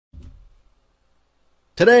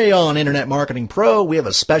Today on Internet Marketing Pro, we have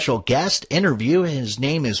a special guest interview. His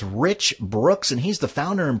name is Rich Brooks, and he's the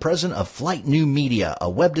founder and president of Flight New Media, a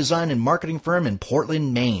web design and marketing firm in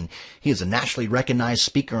Portland, Maine. He is a nationally recognized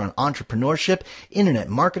speaker on entrepreneurship, internet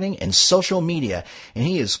marketing, and social media, and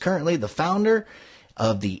he is currently the founder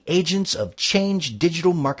of the Agents of Change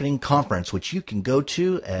Digital Marketing Conference, which you can go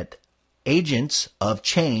to at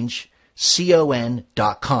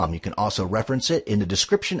agentsofchange.com. You can also reference it in the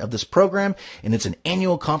description of this program, and it's an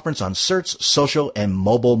annual conference on search, social, and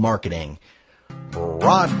mobile marketing.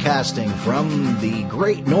 Broadcasting from the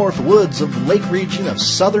great north woods of Lake region of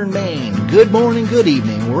southern Maine. Good morning, good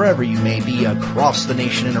evening, wherever you may be across the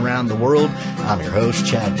nation and around the world. I'm your host,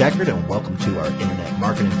 Chad Deckard, and welcome to our Internet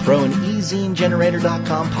Marketing Pro and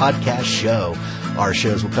EzineGenerator.com podcast show. Our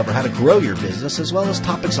shows will cover how to grow your business, as well as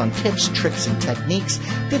topics on tips, tricks, and techniques,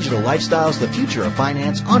 digital lifestyles, the future of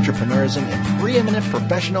finance, entrepreneurism, and preeminent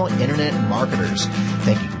professional internet marketers.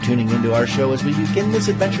 Thank you for tuning into our show as we begin this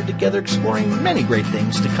adventure together, exploring many great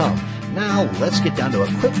things to come. Now, let's get down to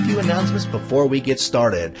a quick few announcements before we get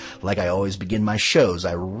started. Like I always begin my shows,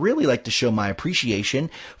 I really like to show my appreciation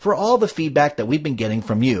for all the feedback that we've been getting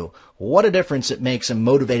from you. What a difference it makes in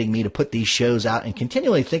motivating me to put these shows out and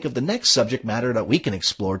continually think of the next subject matter that we can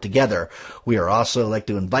explore together. We are also like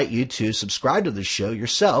to invite you to subscribe to the show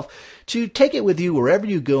yourself, to take it with you wherever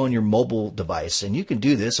you go on your mobile device. And you can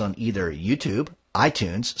do this on either YouTube,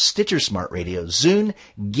 iTunes, Stitcher Smart Radio, Zune,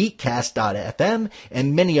 Geekcast.fm,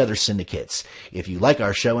 and many other syndicates. If you like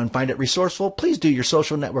our show and find it resourceful, please do your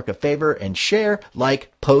social network a favor and share,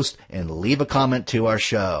 like, post, and leave a comment to our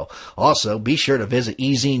show. Also, be sure to visit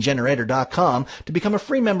EzineGenerator.com to become a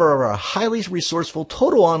free member of our highly resourceful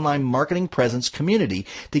total online marketing presence community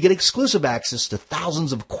to get exclusive access to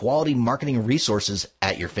thousands of quality marketing resources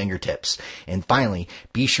at your fingertips. And finally,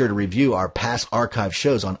 be sure to review our past archive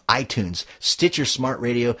shows on iTunes, Stitcher Smart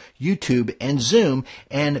Radio, YouTube, and Zoom,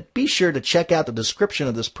 and be sure to check out the description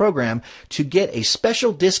of this program to get a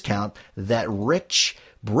special discount that Rich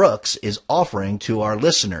Brooks is offering to our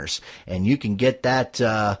listeners. And you can get that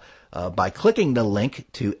by clicking the link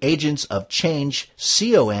to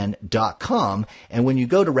agentsofchange.com. And when you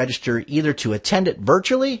go to register either to attend it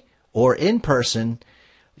virtually or in person,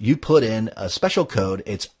 you put in a special code.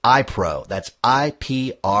 It's IPRO. That's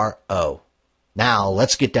IPRO. Now,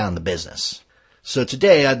 let's get down to business. So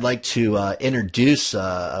today I'd like to introduce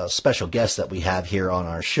a special guest that we have here on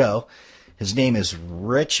our show. His name is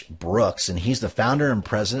Rich Brooks, and he's the founder and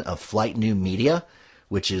president of Flight New Media,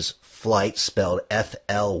 which is Flight spelled FLYTE.biz,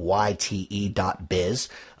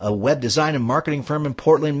 a web design and marketing firm in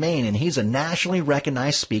Portland, Maine. And he's a nationally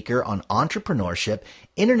recognized speaker on entrepreneurship,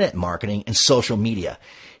 internet marketing, and social media.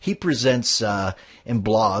 He presents in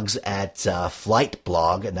blogs at Flight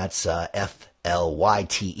Blog, and that's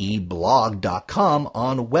FLYTEblog.com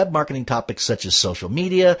on web marketing topics such as social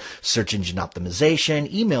media, search engine optimization,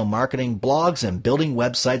 email marketing, blogs, and building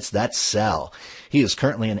websites that sell. He is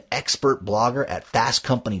currently an expert blogger at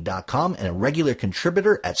fastcompany.com and a regular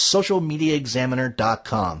contributor at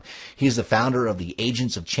socialmediaexaminer.com. He is the founder of the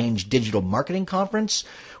Agents of Change Digital Marketing Conference,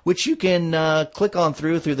 which you can click on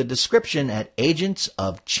through the description at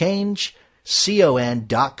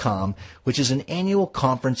agentsofchange.com, which is an annual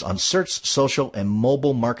conference on search, social, and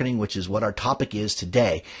mobile marketing, which is what our topic is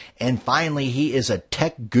today. And finally, he is a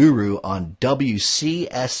tech guru on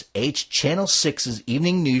WCSH Channel 6's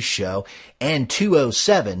evening news show and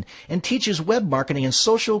 207, and teaches web marketing and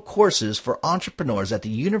social courses for entrepreneurs at the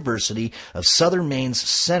University of Southern Maine's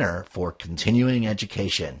Center for Continuing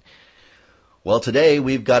Education. Well, today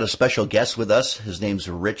we've got a special guest with us. His name's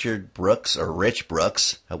Richard Brooks, or Rich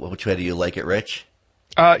Brooks. Which way do you like it, Rich?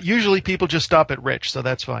 Usually people just stop at Rich, so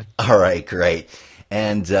that's fine. All right, great.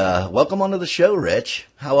 And welcome onto the show, Rich.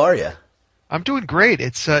 How are you? I'm doing great.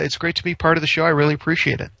 It's great to be part of the show. I really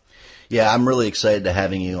appreciate it. Yeah, I'm really excited to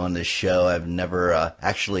having you on this show. I've never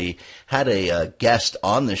actually had a guest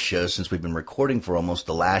on this show since we've been recording for almost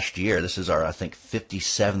the last year. This is our, I think,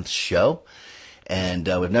 57th show. And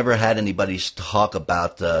we've never had anybody talk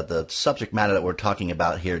about the subject matter that we're talking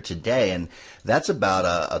about here today, and that's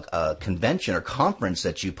about a convention or conference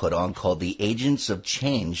that you put on called the Agents of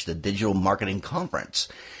Change, the Digital Marketing Conference.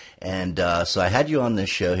 And so I had you on this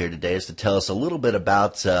show here today is to tell us a little bit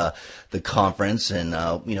about the conference and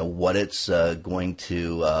what it's going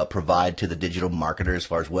to provide to the digital marketer as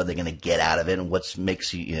far as what they're going to get out of it and what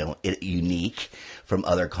makes it unique from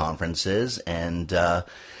other conferences. And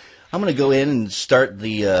I'm going to go in and start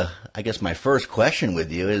I guess my first question with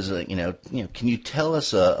you is, can you tell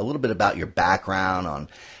us a little bit about your background on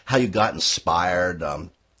how you got inspired,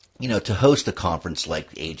 to host a conference like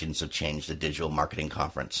Agents of Change, the Digital Marketing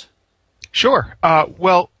Conference? Sure. I've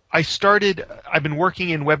been working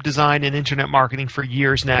in web design and internet marketing for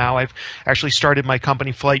years now. I've actually started my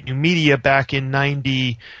company, Flight New Media, back in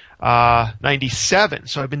 97.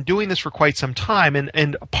 So I've been doing this for quite some time,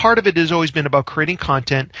 and part of it has always been about creating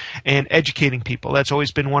content and educating people. That's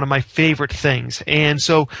always been one of my favorite things. And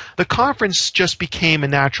so the conference just became a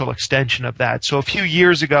natural extension of that. So a few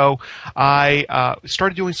years ago, I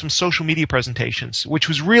started doing some social media presentations, which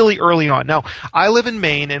was really early on. Now, I live in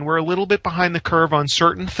Maine, and we're a little bit behind the curve on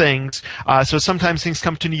certain things. So sometimes things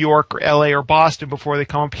come to New York or LA or Boston before they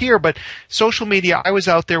come up here. But social media, I was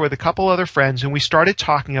out there with a couple other friends, and we started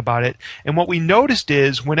talking about it. And what we noticed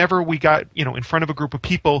is whenever we got, in front of a group of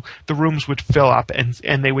people, the rooms would fill up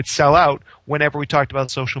and they would sell out whenever we talked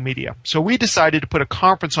about social media. So we decided to put a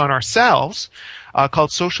conference on ourselves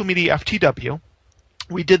called Social Media FTW.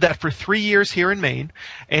 We did that for 3 years here in Maine,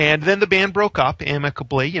 and then the band broke up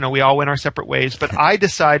amicably. We all went our separate ways, but I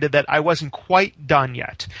decided that I wasn't quite done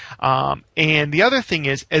yet. And the other thing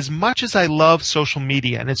is, as much as I love social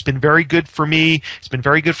media, and it's been very good for me, it's been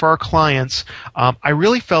very good for our clients, I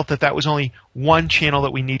really felt that was only one channel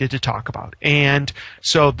that we needed to talk about. And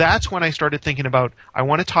so that's when I started thinking about, I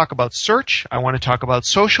want to talk about search, I want to talk about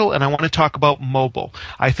social, and I want to talk about mobile.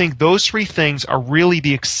 I think those three things are really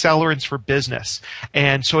the accelerants for business.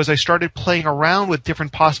 And so as I started playing around with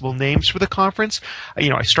different possible names for the conference,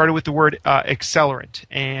 I started with the word accelerant,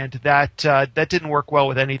 and that didn't work well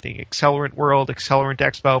with anything. Accelerant World, Accelerant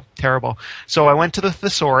Expo, terrible. So I went to the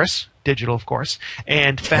thesaurus, digital, of course,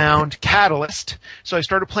 and found Catalyst. So I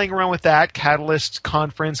started playing around with that. Catalyst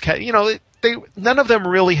conference, none of them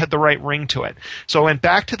really had the right ring to it. So I went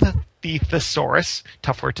back to the thesaurus,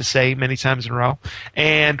 tough word to say many times in a row,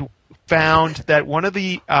 and found that one of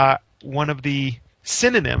the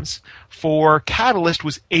synonyms for Catalyst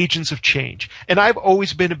was Agents of Change. And I've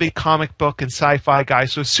always been a big comic book and sci-fi guy,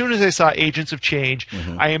 so as soon as I saw Agents of Change,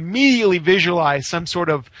 I immediately visualized some sort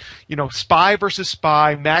of, spy versus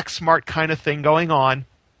spy, Max Smart kind of thing going on,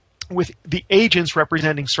 with the agents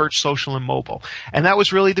representing search, social, and mobile. And that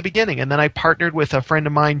was really the beginning. And then I partnered with a friend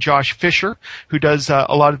of mine, Josh Fisher, who does a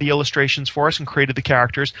lot of the illustrations for us and created the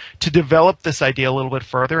characters, to develop this idea a little bit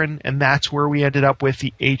further. And that's where we ended up with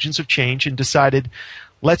the Agents of Change and decided,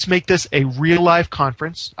 let's make this a real-life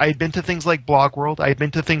conference. I had been to things like Blog World. I had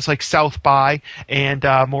been to things like South by and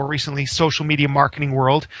more recently Social Media Marketing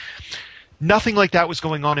World. Nothing like that was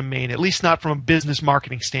going on in Maine, at least not from a business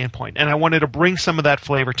marketing standpoint. And I wanted to bring some of that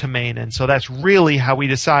flavor to Maine. And so that's really how we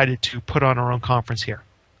decided to put on our own conference here.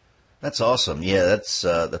 That's awesome. Yeah, that's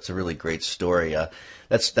a really great story.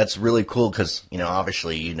 That's really cool because,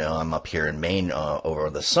 obviously, I'm up here in Maine over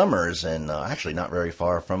the summers and actually not very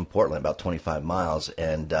far from Portland, about 25 miles.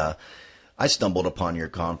 And I stumbled upon your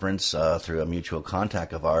conference through a mutual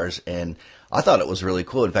contact of ours, and I thought it was really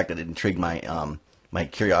cool. In fact, it intrigued my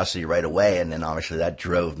curiosity right away, and then obviously that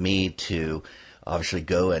drove me to obviously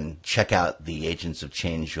go and check out the Agents of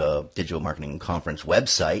Change Digital Marketing Conference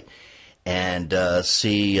website and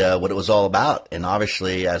see what it was all about. And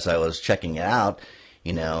obviously, as I was checking it out,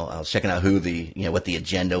 I was checking out who what the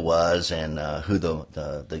agenda was and who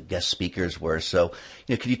the guest speakers were. So,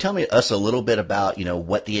 could you tell us a little bit about,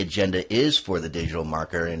 what the agenda is for the digital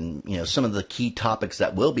marketer and, some of the key topics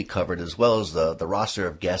that will be covered, as well as the roster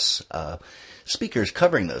of guests, speakers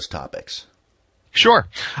covering those topics? Sure.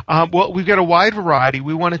 Well, we've got a wide variety.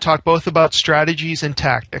 We want to talk both about strategies and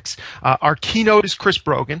tactics. Our keynote is Chris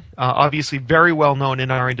Brogan, obviously very well known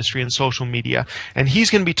in our industry and social media, and he's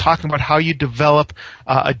going to be talking about how you develop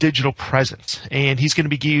a digital presence, and he's going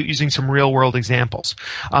to be using some real-world examples.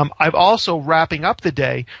 I'm also wrapping up the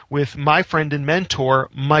day with my friend and mentor,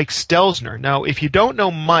 Mike Stelzner. Now, if you don't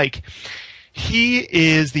know Mike, he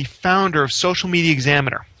is the founder of Social Media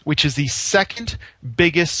Examiner, which is the second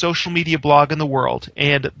biggest social media blog in the world.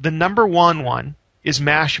 And the number one is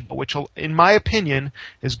Mashable, which, in my opinion,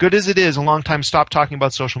 as good as it is, a long time stopped talking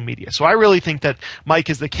about social media. So I really think that Mike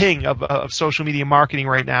is the king of social media marketing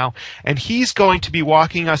right now. And he's going to be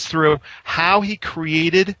walking us through how he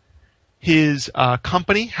created his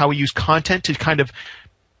company, how he used content to kind of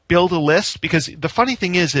build a list, because the funny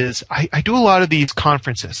thing is I do a lot of these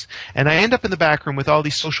conferences, and I end up in the back room with all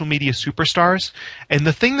these social media superstars, and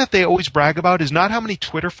the thing that they always brag about is not how many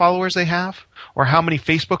Twitter followers they have or how many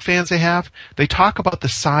Facebook fans they have. They talk about the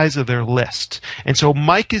size of their list. And so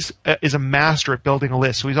Mike is a master at building a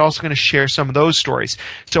list, so he's also going to share some of those stories.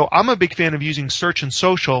 So I'm a big fan of using search and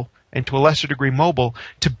social and to a lesser degree mobile,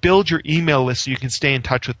 to build your email list so you can stay in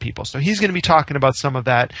touch with people. So he's going to be talking about some of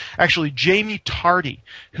that. Actually, Jamie Tardy,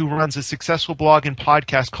 who runs a successful blog and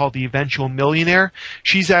podcast called The Eventual Millionaire,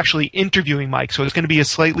 she's actually interviewing Mike. So it's going to be a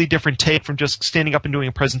slightly different take from just standing up and doing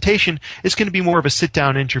a presentation. It's going to be more of a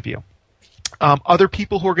sit-down interview. Other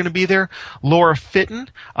people who are going to be there, Laura Fitton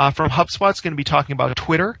from HubSpot is going to be talking about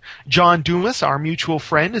Twitter. John Dumas, our mutual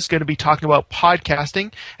friend, is going to be talking about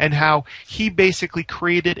podcasting and how he basically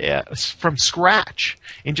created from scratch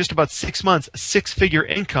in just about 6 months a six-figure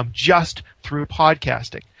income just through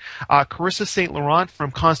podcasting. Carissa St. Laurent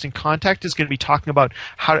from Constant Contact is going to be talking about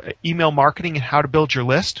how to email marketing and how to build your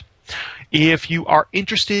list. If you are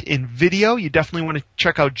interested in video, you definitely want to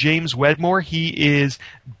check out James Wedmore. He is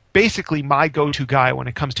basically my go-to guy when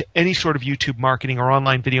it comes to any sort of YouTube marketing or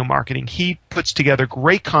online video marketing. He puts together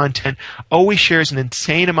great content, always shares an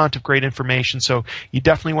insane amount of great information, so you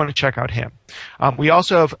definitely want to check out him. We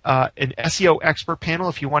also have an SEO expert panel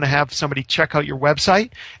if you want to have somebody check out your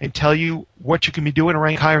website and tell you what you can be doing to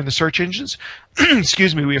rank higher in the search engines.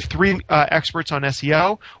 Excuse me, we have 3 experts on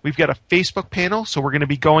SEO. We've got a Facebook panel, so we're going to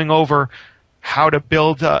be going over how to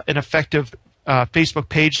build an effective Facebook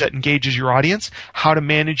page that engages your audience, how to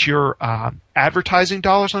manage your advertising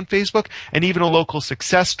dollars on Facebook, and even a local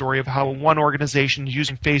success story of how one organization is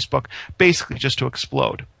using Facebook basically just to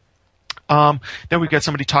explode. Then we've got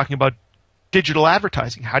somebody talking about digital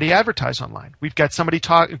advertising. How do you advertise online? We've got somebody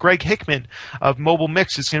Greg Hickman of Mobile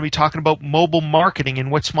Mix is going to be talking about mobile marketing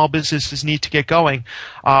and what small businesses need to get going.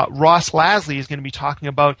 Ross Lasley is going to be talking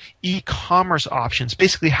about e-commerce options.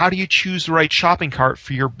 Basically, how do you choose the right shopping cart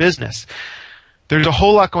for your business? There's a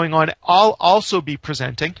whole lot going on. I'll also be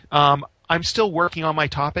presenting. I'm still working on my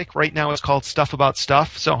topic. Right now it's called Stuff About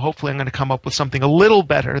Stuff, so hopefully I'm going to come up with something a little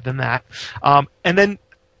better than that. And then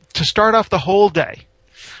to start off the whole day,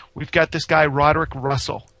 we've got this guy, Roderick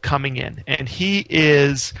Russell, coming in. And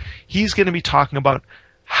he's going to be talking about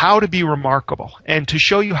how to be remarkable. And to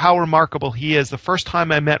show you how remarkable he is, the first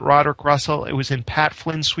time I met Roderick Russell, it was in Pat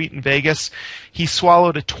Flynn's suite in Vegas. He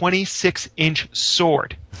swallowed a 26-inch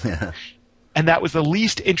sword. And that was the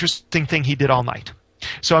least interesting thing he did all night.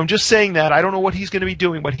 So I'm just saying that. I don't know what he's going to be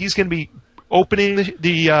doing, but he's going to be opening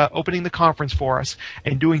the conference for us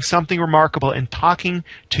and doing something remarkable and talking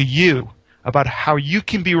to you about how you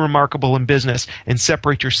can be remarkable in business and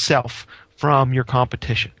separate yourself from your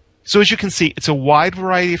competition. So as you can see, it's a wide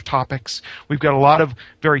variety of topics. We've got a lot of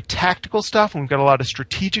very tactical stuff, and we've got a lot of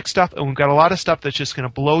strategic stuff, and we've got a lot of stuff that's just going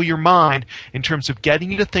to blow your mind in terms of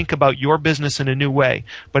getting you to think about your business in a new way.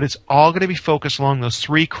 But it's all going to be focused along those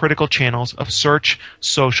 3 critical channels of search,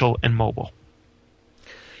 social, and mobile.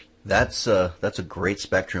 That's a great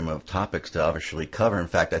spectrum of topics to obviously cover. In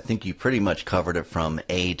fact, I think you pretty much covered it from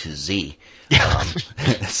A to Z.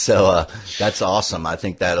 So that's awesome. I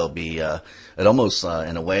think that'll be it almost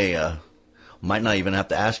in a way might not even have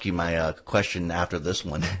to ask you my question after this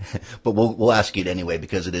one, but we'll ask you it anyway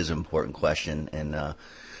because it is an important question. And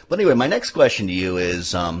but anyway, my next question to you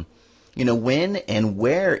is when and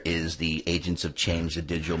where is the Agents of Change, the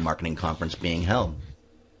Digital Marketing Conference, being held?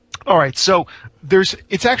 All right, so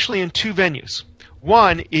it's actually in 2 venues.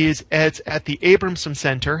 One is at the Abramson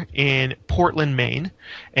Center in Portland, Maine,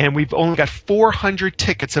 and we've only got 400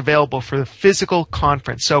 tickets available for the physical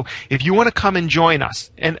conference. So if you want to come and join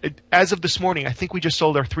us, and as of this morning, I think we just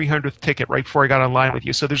sold our 300th ticket right before I got online with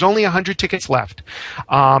you. So there's only 100 tickets left,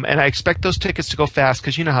 and I expect those tickets to go fast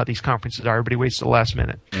because you know how these conferences are. Everybody waits till the last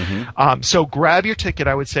minute. Mm-hmm. So grab your ticket,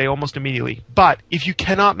 I would say, almost immediately. But if you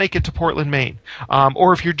cannot make it to Portland, Maine,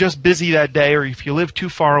 or if you're just busy that day, or if you live too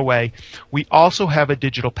far away, we also have a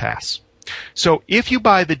digital pass. So if you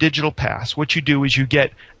buy the digital pass, what you do is you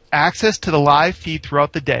get access to the live feed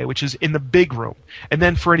throughout the day, which is in the big room. And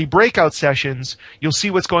then for any breakout sessions, you'll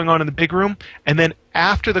see what's going on in the big room. And then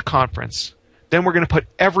after the conference, then we're going to put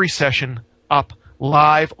every session up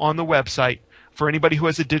live on the website for anybody who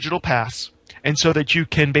has a digital pass. And so that you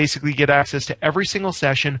can basically get access to every single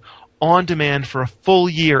session on demand for a full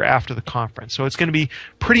year after the conference. So it's going to be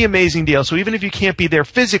a pretty amazing deal. So even if you can't be there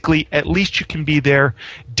physically, at least you can be there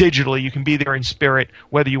digitally. You can be there in spirit,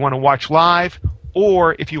 whether you want to watch live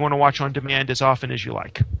or if you want to watch on demand as often as you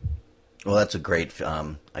like. Well, that's a great,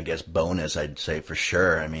 bonus, I'd say, for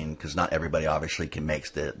sure. I mean, because not everybody obviously can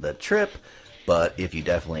make the trip. But if you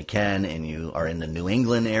definitely can, and you are in the New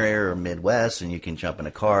England area or Midwest, and you can jump in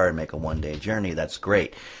a car and make a one-day journey, that's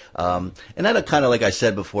great. And that kind of, like I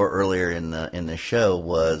said before earlier in the show,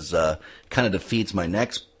 was kind of defeats my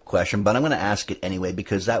next question. But I'm going to ask it anyway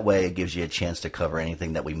because that way it gives you a chance to cover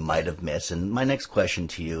anything that we might have missed. And my next question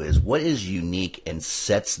to you is, what is unique and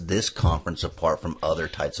sets this conference apart from other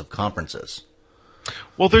types of conferences?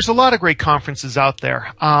 Well, there's a lot of great conferences out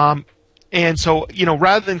there. And so,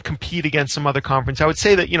 rather than compete against some other conference, I would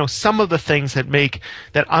say that, some of the things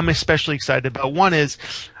that I'm especially excited about. One is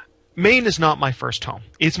Maine is not my first home.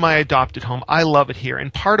 It's my adopted home. I love it here.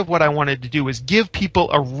 And part of what I wanted to do is give people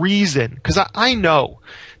a reason, because I know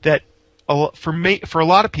that for a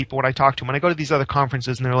lot of people, when I talk to them, when I go to these other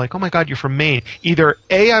conferences and they're like, oh my God, you're from Maine. Either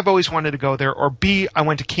A, I've always wanted to go there, or B, I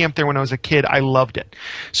went to camp there when I was a kid. I loved it.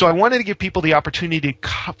 So I wanted to give people the opportunity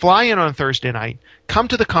to fly in on a Thursday night, come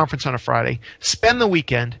to the conference on a Friday, spend the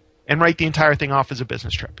weekend, and write the entire thing off as a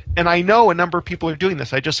business trip. And I know a number of people are doing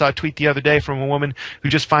this. I just saw a tweet the other day from a woman who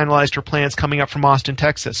just finalized her plans coming up from Austin,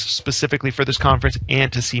 Texas, specifically for this conference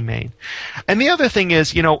and to see Maine. And the other thing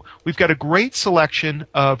is, we've got a great selection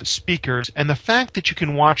of speakers, and the fact that you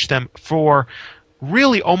can watch them for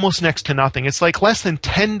really almost next to nothing. It's like less than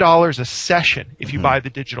 $10 a session if you buy the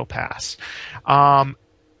digital pass.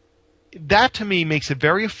 That to me makes it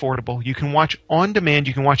very affordable. You can watch on demand.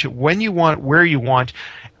 You can watch it when you want, where you want.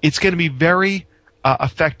 It's going to be very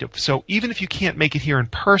effective. So even if you can't make it here in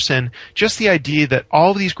person, just the idea that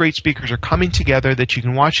all of these great speakers are coming together, that you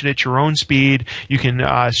can watch it at your own speed, you can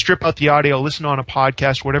strip out the audio, listen on a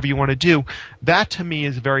podcast, whatever you want to do, that to me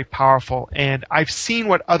is very powerful. And I've seen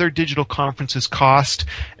what other digital conferences cost,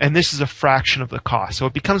 and this is a fraction of the cost. So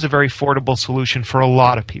it becomes a very affordable solution for a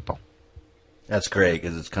lot of people. That's great,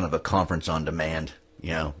 because it's kind of a conference on demand.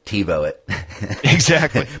 TiVo it.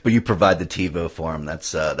 Exactly. But you provide the TiVo for them.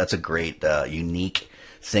 That's a great, unique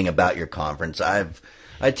thing about your conference. I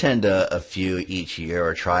attend a few each year,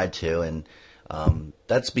 or try to, and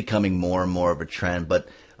that's becoming more and more of a trend. But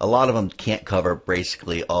a lot of them can't cover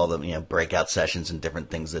basically all the breakout sessions and different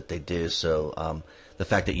things that they do. So the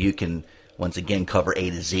fact that you can once again cover A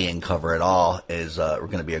to Z and cover it all is going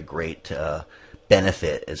to be a great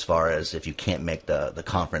benefit as far as if you can't make the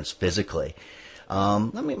conference physically.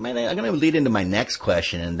 I'm going to lead into my next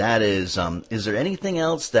question, and that is there anything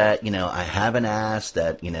else that, I haven't asked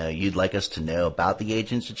that, you'd like us to know about the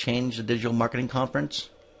Agents of Change, the digital marketing conference?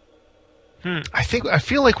 I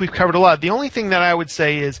feel like we've covered a lot. The only thing that I would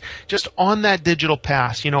say is just on that digital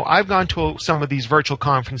pass, I've gone to some of these virtual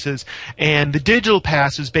conferences, and the digital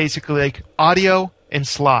pass is basically like audio and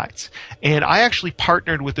slides. And I actually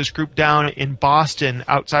partnered with this group down in Boston,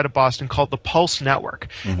 outside of Boston, called the Pulse Network.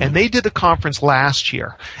 Mm-hmm. And they did the conference last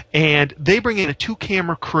year. And they bring in a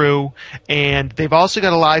 2-camera crew, and they've also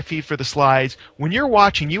got a live feed for the slides. When you're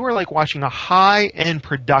watching, you are like watching a high-end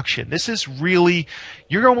production. This is really,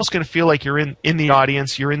 you're almost going to feel like you're in the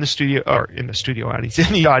audience, you're in the studio, or in the studio audience,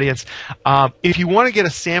 in the audience. If you want to get a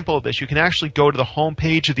sample of this, you can actually go to the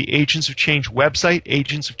homepage of the Agents of Change website,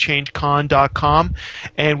 agentsofchangecon.com.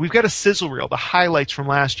 And we've got a sizzle reel, the highlights from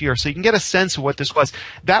last year, so you can get a sense of what this was.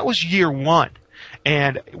 That was year one.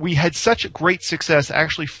 And we had such a great success.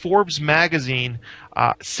 Actually, Forbes magazine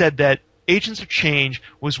said that Agents of Change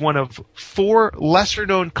was one of 4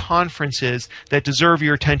 lesser-known conferences that deserve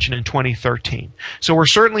your attention in 2013. So we're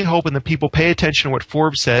certainly hoping that people pay attention to what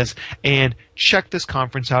Forbes says and check this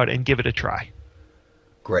conference out and give it a try.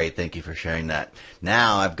 Great. Thank you for sharing that.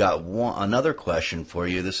 Now I've got another question for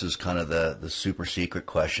you. This is kind of the super secret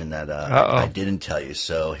question that I didn't tell you.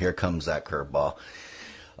 So here comes that curveball.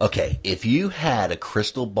 Okay. If you had a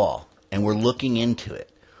crystal ball and we're looking into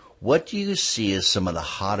it, what do you see as some of the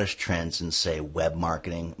hottest trends in, say, web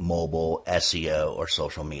marketing, mobile, SEO, or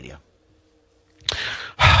social media?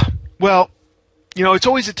 Well, it's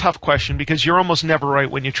always a tough question because you're almost never right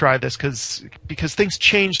when you try this because things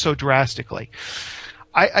change so drastically.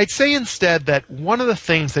 I'd say instead that one of the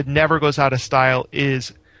things that never goes out of style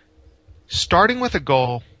is starting with a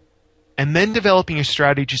goal and then developing your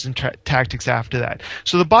strategies and tactics after that.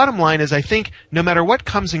 So the bottom line is I think no matter what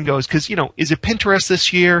comes and goes, because, is it Pinterest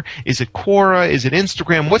this year? Is it Quora? Is it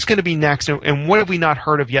Instagram? What's going to be next? And what have we not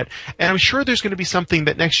heard of yet? And I'm sure there's going to be something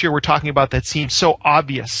that next year we're talking about that seems so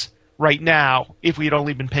obvious right now if we had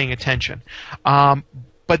only been paying attention.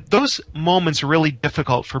 But those moments are really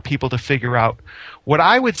difficult for people to figure out. What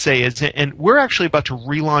I would say is, and we're actually about to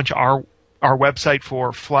relaunch our website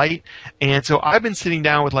for Flight, and so I've been sitting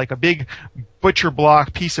down with like a big butcher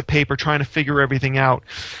block piece of paper trying to figure everything out.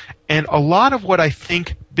 And a lot of what I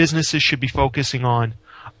think businesses should be focusing on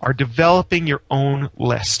are developing your own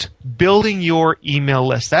list, building your email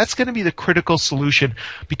list. That's going to be the critical solution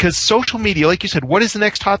because social media, like you said, what is the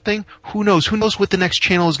next hot thing? Who knows? Who knows what the next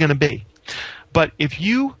channel is going to be? But if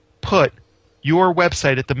you put your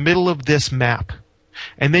website at the middle of this map,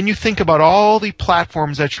 and then you think about all the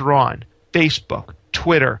platforms that you're on, Facebook,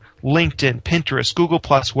 Twitter, LinkedIn, Pinterest, Google+,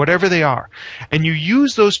 whatever they are, and you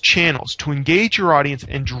use those channels to engage your audience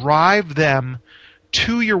and drive them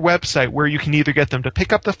to your website where you can either get them to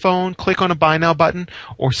pick up the phone, click on a buy now button,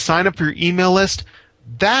 or sign up for your email list,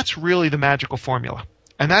 that's really the magical formula.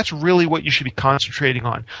 And that's really what you should be concentrating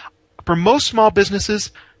on. For most small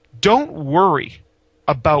businesses, don't worry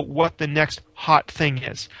about what the next hot thing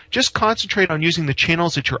is. Just concentrate on using the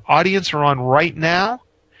channels that your audience are on right now,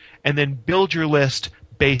 and then build your list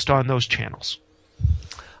based on those channels.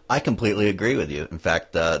 I completely agree with you. In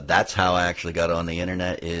fact, that's how I actually got on the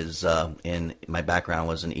internet. In my background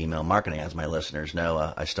was in email marketing, as my listeners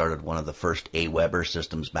know. I started one of the first AWeber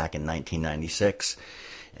systems back in 1996,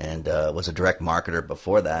 and was a direct marketer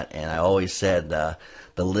before that. And I always said the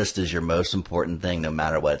list is your most important thing, no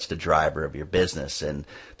matter what. It's the driver of your business, and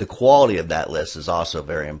the quality of that list is also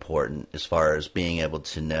very important as far as being able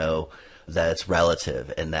to know that it's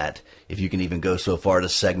relative, and that if you can even go so far to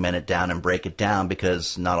segment it down and break it down,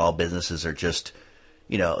 because not all businesses are just,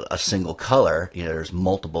 a single color. There's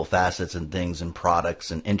multiple facets and things and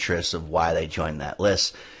products and interests of why they join that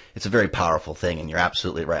list. It's a very powerful thing, and you're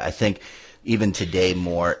absolutely right. I think even today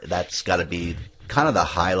more, that's got to be kind of the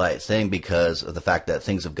highlight thing, because of the fact that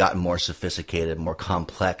things have gotten more sophisticated, more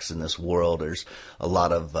complex in this world. There's a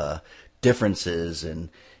lot of differences and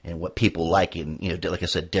what people like, and like I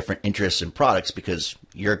said, different interests in products, because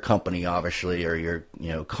your company obviously, or your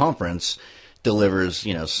conference delivers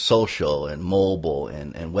social and mobile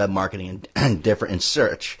and web marketing and different in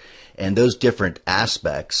search, and those different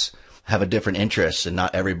aspects have a different interest, and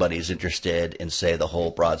not everybody's interested in, say, the whole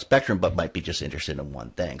broad spectrum, but might be just interested in one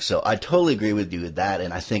thing. So I totally agree with you with that,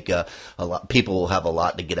 and I think a lot people will have a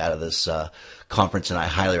lot to get out of this conference, and I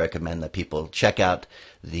highly recommend that people check out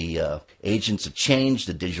the Agents of Change,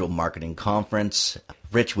 the Digital Marketing Conference.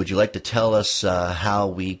 Rich, would you like to tell us how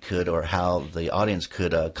we could, or how the audience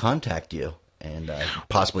could contact you and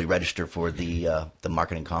possibly register for the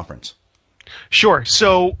marketing conference? Sure.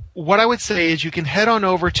 So what I would say is you can head on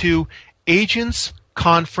over to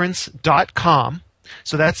agentsconference.com.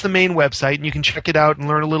 So that's the main website, and you can check it out and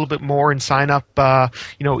learn a little bit more and sign up,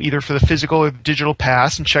 either for the physical or the digital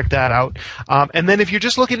pass, and check that out. And then if you're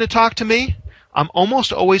just looking to talk to me, I'm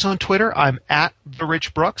almost always on Twitter. I'm at The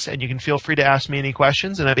Rich Brooks, and you can feel free to ask me any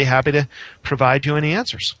questions, and I'd be happy to provide you any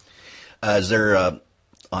answers. Is there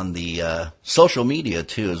on the social media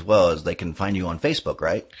too, as well, as they can find you on Facebook,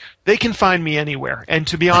 right? They can find me anywhere, and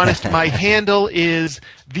to be honest, my handle is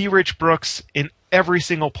The Rich Brooks in every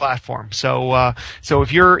single platform. So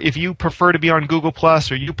if you prefer to be on Google Plus,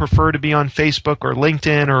 or you prefer to be on Facebook or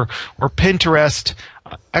LinkedIn or Pinterest,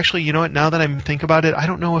 actually, you know what? Now that I think about it, I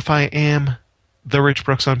don't know if I am The Rich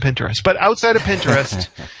Brooks on Pinterest, but outside of Pinterest,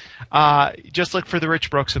 just look for The Rich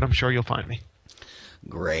Brooks, and I'm sure you'll find me.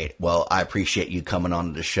 Great. Well, I appreciate you coming on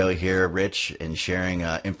to the show here, Rich, and sharing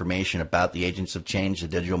information about the Agents of Change, the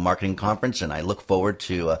Digital Marketing Conference, and I look forward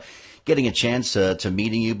to getting a chance to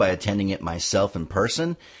meeting you by attending it myself in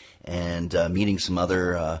person, and meeting some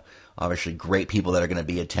other obviously great people that are going to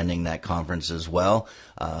be attending that conference as well,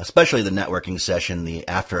 especially the networking session, the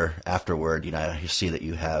afterward. You see that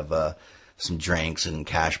you have some drinks and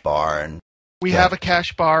cash bar, and we have a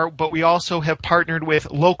cash bar, but we also have partnered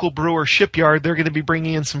with local brewer Shipyard. They're going to be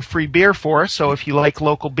bringing in some free beer for us. So if you like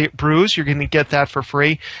local brews, you're going to get that for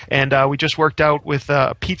free. And we just worked out with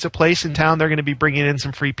a pizza place in town. They're going to be bringing in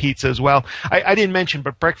some free pizza as well. I didn't mention,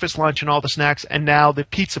 but breakfast, lunch, and all the snacks, and now the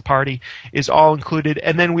pizza party is all included.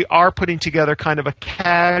 And then we are putting together kind of a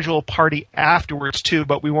casual party afterwards too,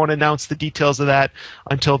 but we won't announce the details of that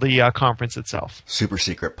until the conference itself. Super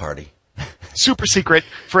secret party. Super secret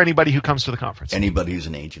for anybody who comes to the conference. Anybody who's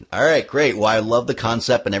an agent. All right, great. Well, I love the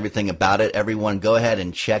concept and everything about it. Everyone, go ahead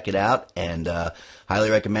and check it out, and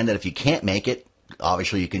highly recommend it. If you can't make it,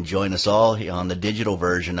 obviously you can join us all on the digital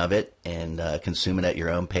version of it and consume it at your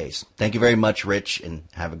own pace. Thank you very much, Rich, and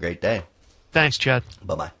have a great day. Thanks, Chad.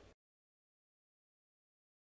 Bye-bye.